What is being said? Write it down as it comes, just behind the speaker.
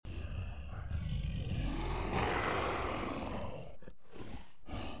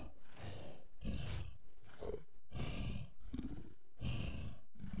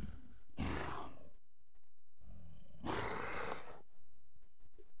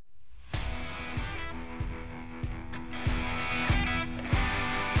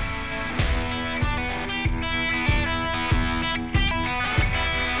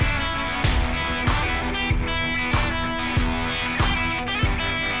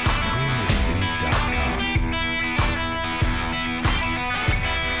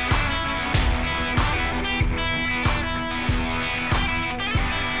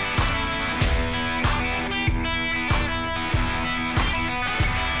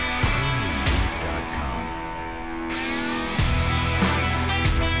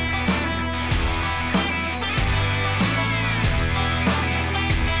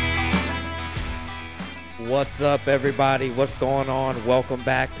What's up, everybody? What's going on? Welcome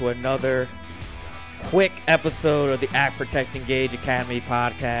back to another quick episode of the Act, Protect, Engage Academy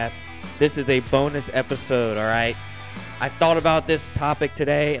podcast. This is a bonus episode, all right? I thought about this topic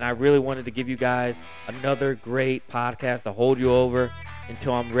today, and I really wanted to give you guys another great podcast to hold you over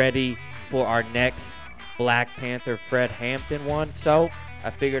until I'm ready for our next Black Panther Fred Hampton one. So I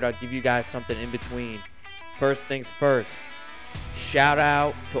figured I'd give you guys something in between. First things first. Shout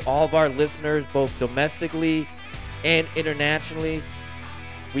out to all of our listeners, both domestically and internationally.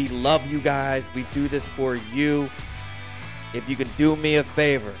 We love you guys. We do this for you. If you can do me a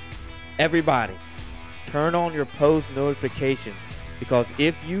favor, everybody, turn on your post notifications, because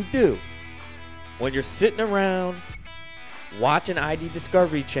if you do, when you're sitting around watching ID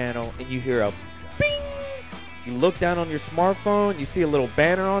Discovery Channel and you hear a bing, you look down on your smartphone, you see a little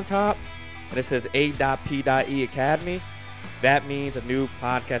banner on top, and it says A.P.E Academy. That means a new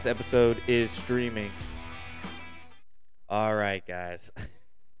podcast episode is streaming. All right, guys.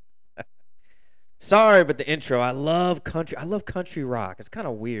 Sorry about the intro. I love country rock. It's kind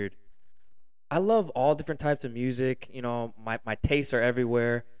of weird. I love all different types of music. You know, my tastes are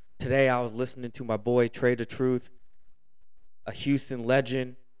everywhere. Today I was listening to my boy Trey the Truth, a Houston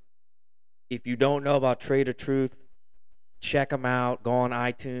legend. If you don't know about Trey the Truth, check him out. Go on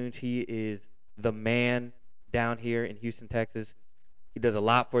iTunes. He is the man down here in Houston, Texas. He does a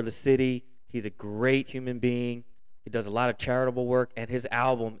lot for the city. He's a great human being. He does a lot of charitable work, and his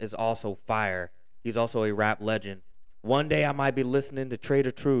album is also fire. He's also a rap legend. One day I might be listening to Trey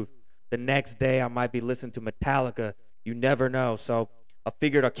the Truth. The next day I might be listening to Metallica. You never know. So I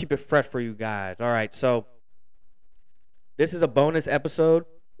figured I'll keep it fresh for you guys. All right, so this is a bonus episode,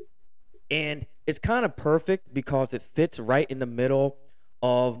 and it's kind of perfect because it fits right in the middle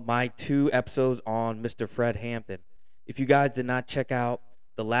of my 2 episodes on Mr. Fred Hampton. If you guys did not check out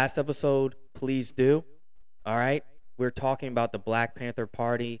the last episode, please do. All right? We're talking about the Black Panther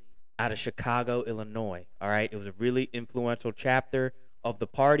Party out of Chicago, Illinois. All right? It was a really influential chapter of the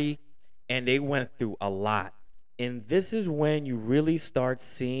party, and they went through a lot. And this is when you really start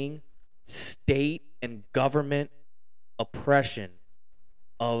seeing state and government oppression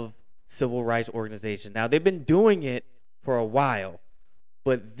of civil rights organizations. Now, they've been doing it for a while,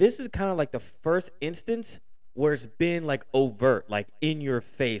 but this is kind of like the first instance where it's been like overt, like in your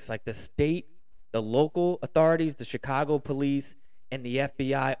face. Like the state, the local authorities, the Chicago police, and the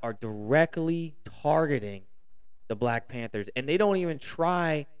FBI are directly targeting the Black Panthers. And they don't even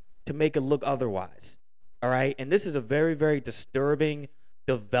try to make it look otherwise. All right? And this is a very, very disturbing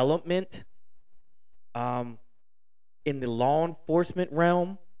development in the law enforcement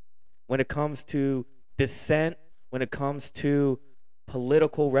realm when it comes to dissent, when it comes to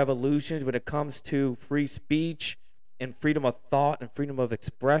political revolutions, when it comes to free speech and freedom of thought and freedom of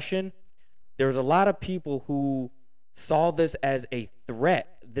expression. There's a lot of people who saw this as a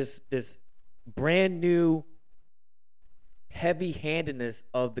threat, this brand new heavy-handedness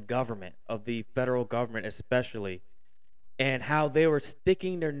of the government, of the federal government especially, and how they were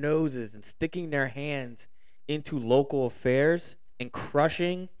sticking their noses and sticking their hands into local affairs and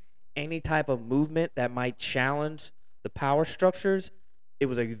crushing any type of movement that might challenge the power structures. It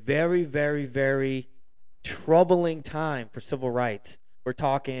was a very, very, very troubling time for civil rights. We're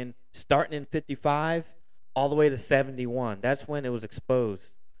talking starting in 55 all the way to 71. That's when it was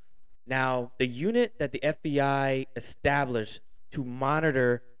exposed. Now, the unit that the FBI established to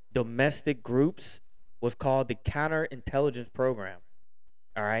monitor domestic groups was called the Counterintelligence Program.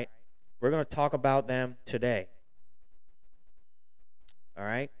 All right? We're going to talk about them today. All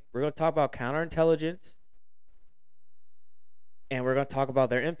right? We're going to talk about counterintelligence, and we're going to talk about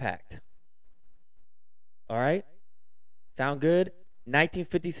their impact. All right? Sound good?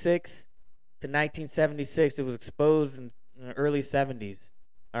 1956 to 1976, it was exposed in the early 70s.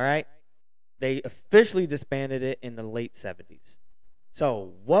 All right? They officially disbanded it in the late 70s.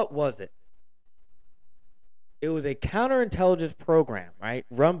 So, what was it? It was a counterintelligence program, right,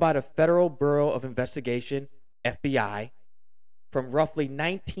 run by the Federal Bureau of Investigation, FBI, from roughly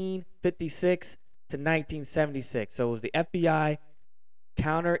 1956 to 1976. So it was the FBI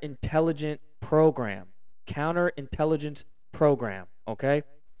Counterintelligence Program. Counterintelligence Program, okay?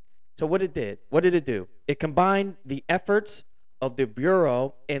 So what did it do? It combined the efforts of the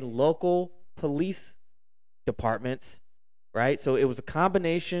Bureau and local police departments, right? So it was a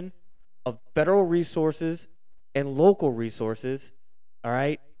combination of federal resources and local resources, all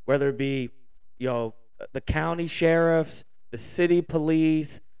right? Whether it be, the county sheriffs, the city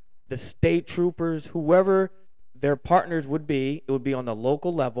police, the state troopers, whoever their partners would be, it would be on the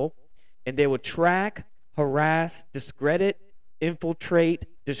local level, and they would track, harass, discredit, infiltrate,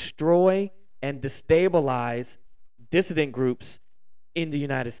 destroy, and destabilize dissident groups in the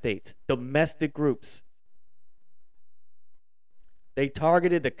United States, domestic groups. They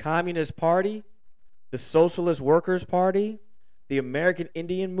targeted the Communist Party, the Socialist Workers' Party, the American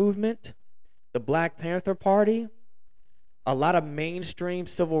Indian Movement, the Black Panther Party, a lot of mainstream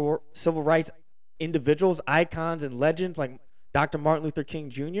civil rights individuals, icons, and legends like Dr. Martin Luther King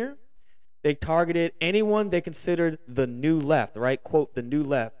Jr. They targeted anyone they considered the new left, right? Quote, the new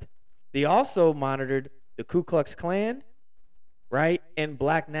left. They also monitored the Ku Klux Klan, right? And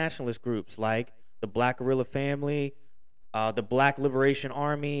black nationalist groups like the Black Guerrilla Family, the Black Liberation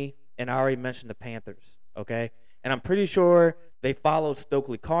Army, and I already mentioned the Panthers, okay? And I'm pretty sure they followed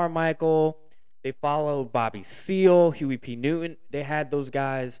Stokely Carmichael. They followed Bobby Seale, Huey P. Newton. They had those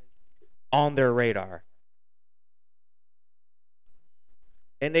guys on their radar.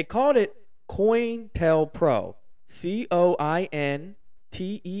 And they called it COINTELPRO,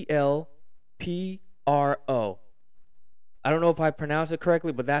 COINTELPRO. I don't know if I pronounced it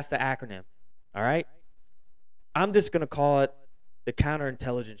correctly, but that's the acronym, all right? I'm just going to call it the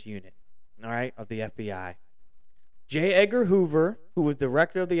Counterintelligence Unit, all right, of the FBI. J. Edgar Hoover, who was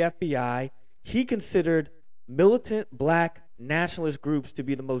director of the FBI, he considered militant black nationalist groups to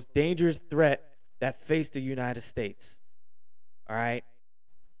be the most dangerous threat that faced the United States. All right.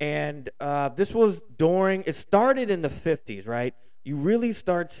 And this was it started in the 50s, right? You really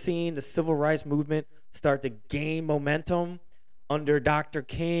start seeing the civil rights movement start to gain momentum under Dr.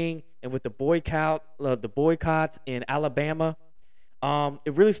 King and with the boycotts in Alabama.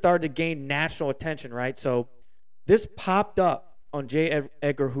 It really started to gain national attention, right? So this popped up on J.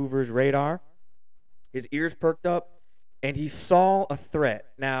 Edgar Hoover's radar. His ears perked up, and he saw a threat.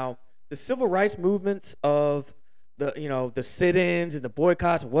 Now, the civil rights movements of the sit-ins and the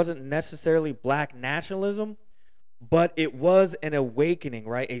boycotts wasn't necessarily black nationalism, but it was an awakening,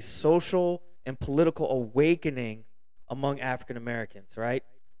 right? A social and political awakening among African Americans, right?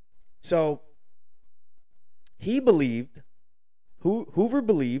 So Hoover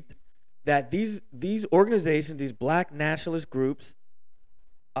believed that these organizations, these black nationalist groups,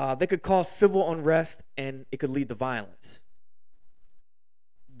 they could cause civil unrest and it could lead to violence.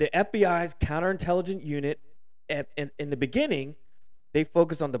 The FBI's counterintelligence unit, in the beginning, they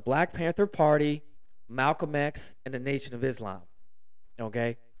focused on the Black Panther Party, Malcolm X, and the Nation of Islam.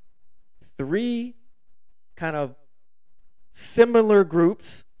 Okay? 3 kind of similar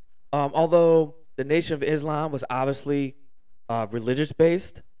groups, although the Nation of Islam was obviously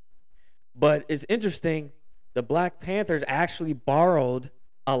religious-based. But it's interesting, the Black Panthers actually borrowed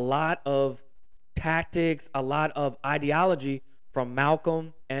a lot of tactics, a lot of ideology from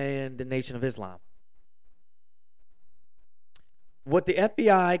Malcolm and the Nation of Islam. What the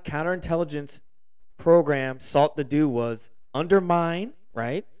FBI counterintelligence program sought to do was undermine,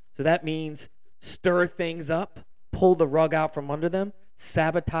 right? So that means stir things up, pull the rug out from under them,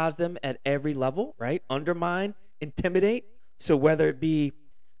 sabotage them at every level, right? Undermine, intimidate. So whether it be,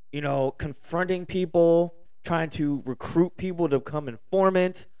 confronting people, trying to recruit people to become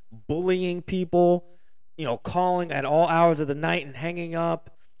informants, bullying people, calling at all hours of the night and hanging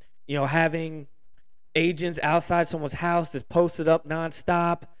up, having agents outside someone's house just posted up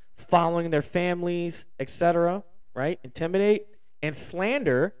nonstop, following their families, etc., right? Intimidate. And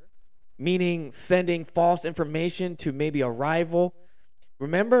slander, meaning sending false information to maybe a rival.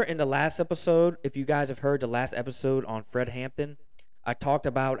 Remember in the last episode, if you guys have heard the last episode on Fred Hampton, I talked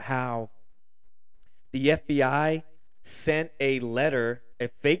about how the FBI sent a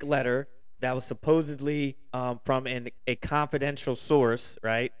fake letter that was supposedly from a confidential source,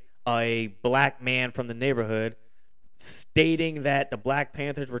 right? A black man from the neighborhood, stating that the Black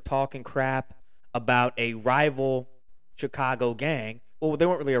Panthers were talking crap about a rival Chicago gang. Well, they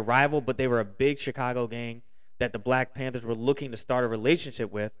weren't really a rival, but they were a big Chicago gang that the Black Panthers were looking to start a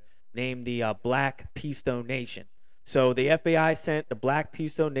relationship with, named the Black Keystone Nation. So the FBI sent the Black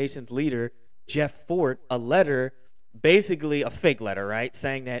Keystone Nation's leader, Jeff Fort, a letter, basically a fake letter, right?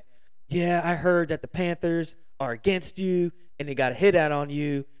 Saying that, yeah, I heard that the Panthers are against you and they got a hit out on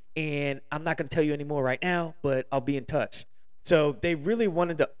you, and I'm not going to tell you anymore right now, but I'll be in touch. So they really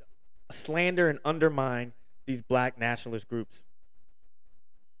wanted to slander and undermine these black nationalist groups.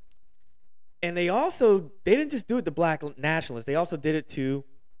 And they didn't just do it to black nationalists, they also did it to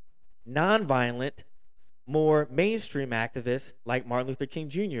nonviolent, more mainstream activists like Martin Luther King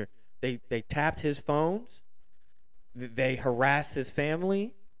Jr. They tapped his phones, they harassed his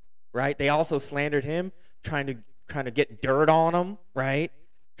family, right? They also slandered him, trying to get dirt on him, right?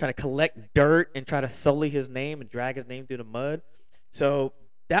 Trying to collect dirt and try to sully his name and drag his name through the mud. So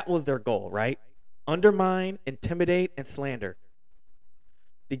that was their goal, right? Undermine, intimidate, and slander.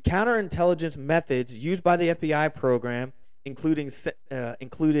 The counterintelligence methods used by the FBI program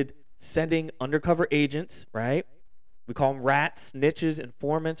included sending undercover agents, right? We call them rats, snitches,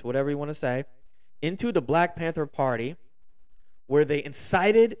 informants, whatever you want to say, into the Black Panther Party, where they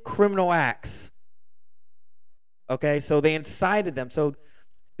incited criminal acts. Okay, so they incited them. So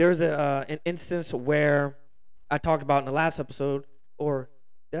there's an instance where I talked about in the last episode, or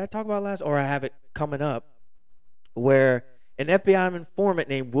did I talk about last, or I have it coming up, where an FBI informant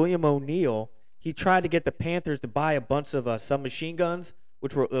named William O'Neill, he tried to get the Panthers to buy a bunch of submachine guns,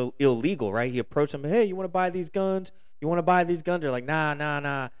 which were illegal, right? He approached them, hey, you want to buy these guns? You want to buy these guns? They're like,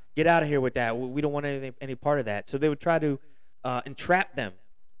 nah, get out of here with that. We don't want any part of that. So they would try to entrap them,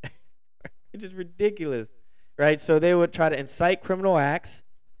 which is ridiculous, right? So they would try to incite criminal acts,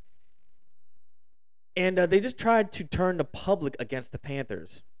 and they just tried to turn the public against the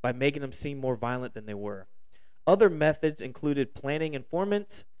Panthers by making them seem more violent than they were. Other methods included planting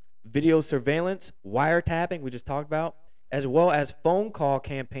informants, video surveillance, wiretapping, we just talked about, as well as phone call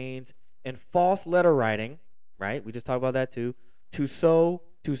campaigns and false letter writing, right? We just talked about that too, to sow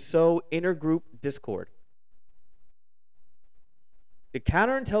intergroup discord. The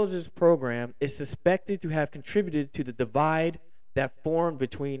counterintelligence program is suspected to have contributed to the divide that formed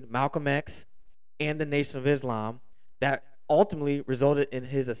between Malcolm X and the Nation of Islam that ultimately resulted in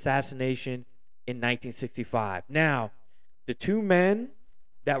his assassination in 1965. Now, the two men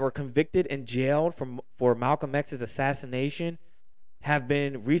that were convicted and jailed for Malcolm X's assassination have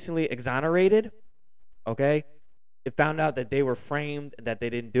been recently exonerated, okay? It found out that they were framed, that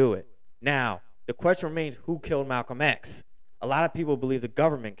they didn't do it. Now, the question remains, who killed Malcolm X? A lot of people believe the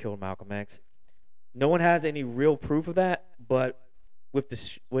government killed Malcolm X. No one has any real proof of that, but with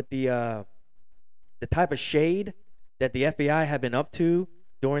the type of shade that the FBI had been up to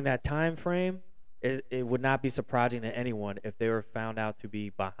during that time frame, it would not be surprising to anyone if they were found out to be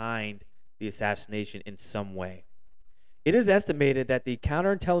behind the assassination in some way. It is estimated that the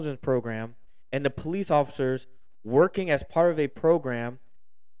counterintelligence program and the police officers working as part of a program,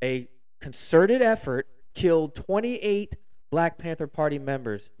 a concerted effort, killed 28 Black Panther Party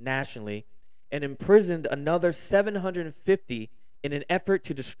members nationally and imprisoned another 750 in an effort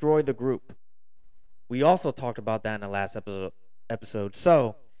to destroy the group. We also talked about that in the last episode.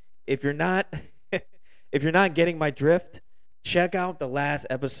 So, if you're not getting my drift, check out the last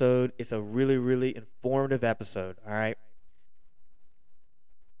episode. It's a really, really informative episode, all right?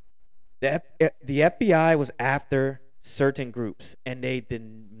 The FBI was after certain groups, and they did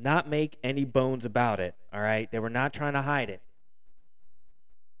not make any bones about it, all right? They were not trying to hide it.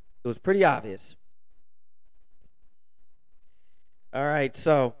 It was pretty obvious. All right,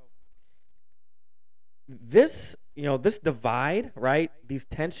 so this divide, right, these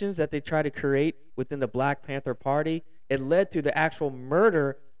tensions that they try to create within the Black Panther Party, it led to the actual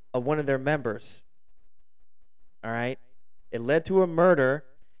murder of one of their members. All right? It led to a murder,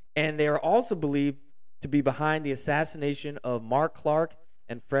 and they are also believed to be behind the assassination of Mark Clark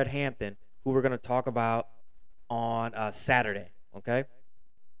and Fred Hampton, who we're going to talk about on Saturday, okay?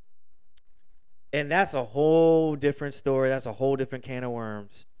 And that's a whole different story. That's a whole different can of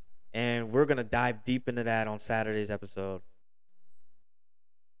worms. And we're going to dive deep into that on Saturday's episode.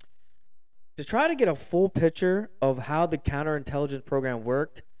 To try to get a full picture of how the counterintelligence program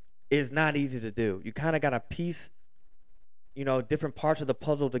worked is not easy to do. You kind of got to piece, different parts of the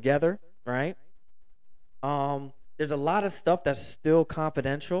puzzle together, right? There's a lot of stuff that's still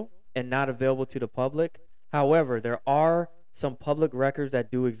confidential and not available to the public. However, there are some public records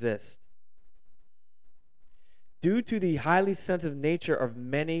that do exist. Due to the highly sensitive nature of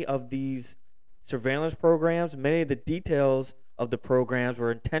many of these surveillance programs, many of the details of the programs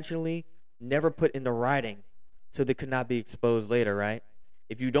were intentionally never put into writing so they could not be exposed later, right?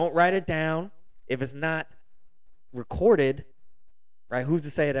 If you don't write it down, if it's not recorded, right, who's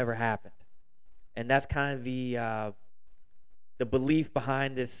to say it ever happened? And that's kind of the belief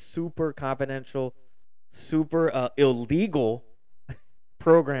behind this super confidential, super illegal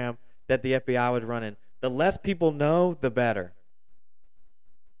program that the FBI was running. The less people know, the better.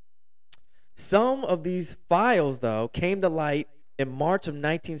 Some of these files, though, came to light in March of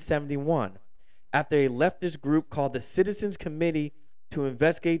 1971 after a leftist group called the Citizens Committee to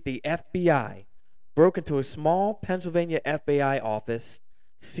Investigate the FBI broke into a small Pennsylvania FBI office,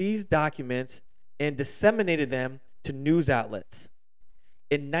 seized documents, and disseminated them to news outlets.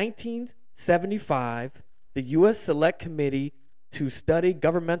 In 1975, the U.S. Select Committee to Study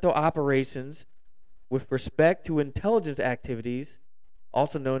Governmental Operations with respect to intelligence activities,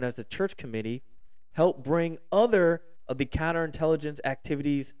 also known as the Church Committee, helped bring other of the counterintelligence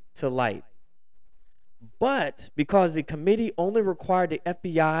activities to light. But because the committee only required the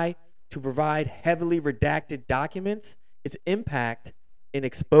FBI to provide heavily redacted documents, its impact in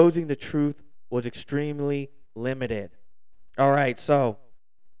exposing the truth was extremely limited. All right, so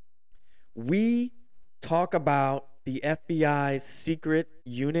we talk about the FBI's secret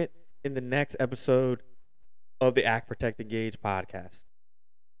unit in the next episode of the Act, Protect, Engage podcast.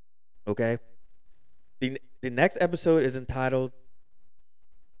 Okay? The next episode is entitled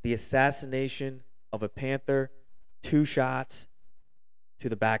The Assassination of a Panther, 2 shots to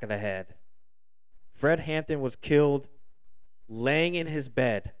the back of the head. Fred Hampton was killed laying in his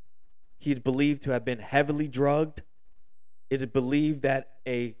bed. He's believed to have been heavily drugged. It is believed that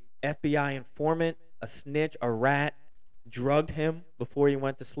a FBI informant, a snitch, a rat, drugged him before he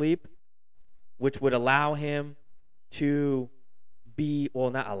went to sleep, which would allow him to which will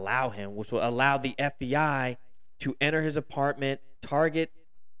allow the FBI to enter his apartment, target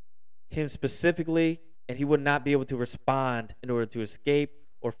him specifically, and he would not be able to respond in order to escape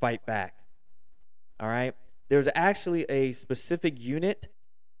or fight back. All right? There's actually a specific unit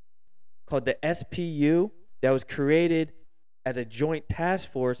called the SPU that was created as a joint task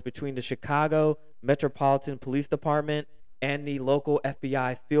force between the Chicago Metropolitan Police Department and the local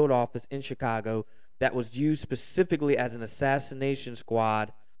FBI field office in Chicago that was used specifically as an assassination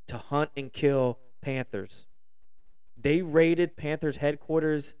squad to hunt and kill Panthers. They raided Panthers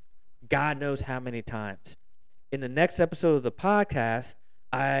headquarters God knows how many times. In the next episode of the podcast,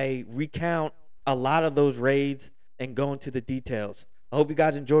 I recount a lot of those raids and go into the details. I hope you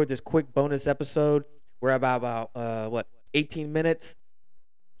guys enjoyed this quick bonus episode. We're about 18 minutes.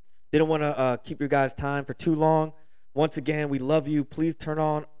 Didn't want to keep your guys' time for too long. Once again, we love you. Please turn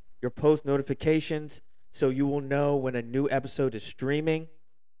on your post notifications so you will know when a new episode is streaming.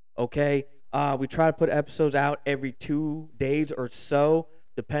 Okay? We try to put episodes out every 2 days or so,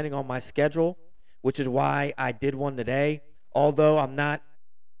 depending on my schedule, which is why I did one today. Although I'm not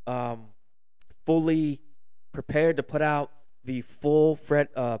fully prepared to put out the full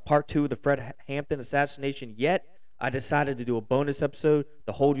part 2 of the Fred Hampton assassination yet, I decided to do a bonus episode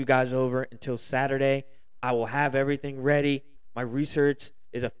to hold you guys over until Saturday. I will have everything ready. My research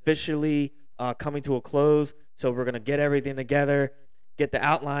is officially coming to a close, so we're going to get everything together, get the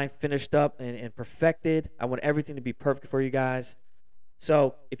outline finished up and perfected. I want everything to be perfect for you guys.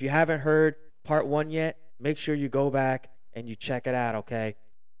 So if you haven't heard part 1 yet, make sure you go back and you check it out, okay?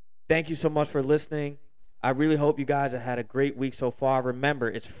 Thank you so much for listening. I really hope you guys have had a great week so far. Remember,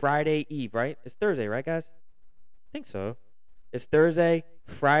 it's Friday Eve, right? It's Thursday, right, guys? I think so. It's Thursday,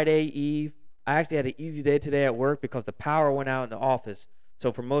 Friday Eve. I actually had an easy day today at work because the power went out in the office.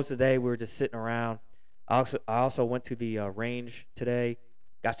 So for most of the day, we were just sitting around. I also went to the range today,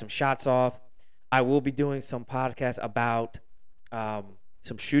 got some shots off. I will be doing some podcasts about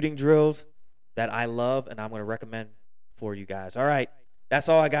some shooting drills that I love and I'm going to recommend for you guys. All right, that's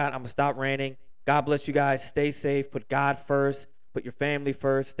all I got. I'm going to stop ranting. God bless you guys. Stay safe. Put God first. Put your family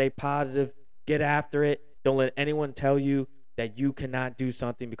first. Stay positive. Get after it. Don't let anyone tell you that you cannot do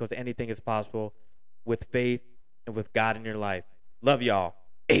something, because anything is possible with faith and with God in your life. Love y'all.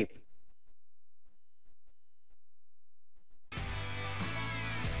 Ape.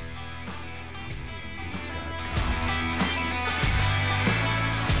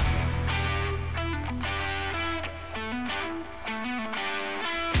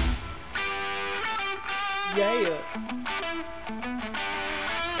 Yeah.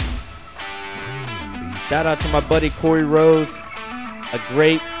 Shout out to my buddy Corey Rose, a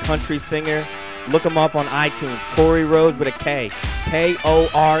great country singer. Look him up on iTunes. Corey Rose with a K. Korey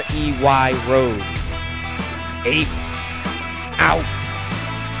Rose. 8 out.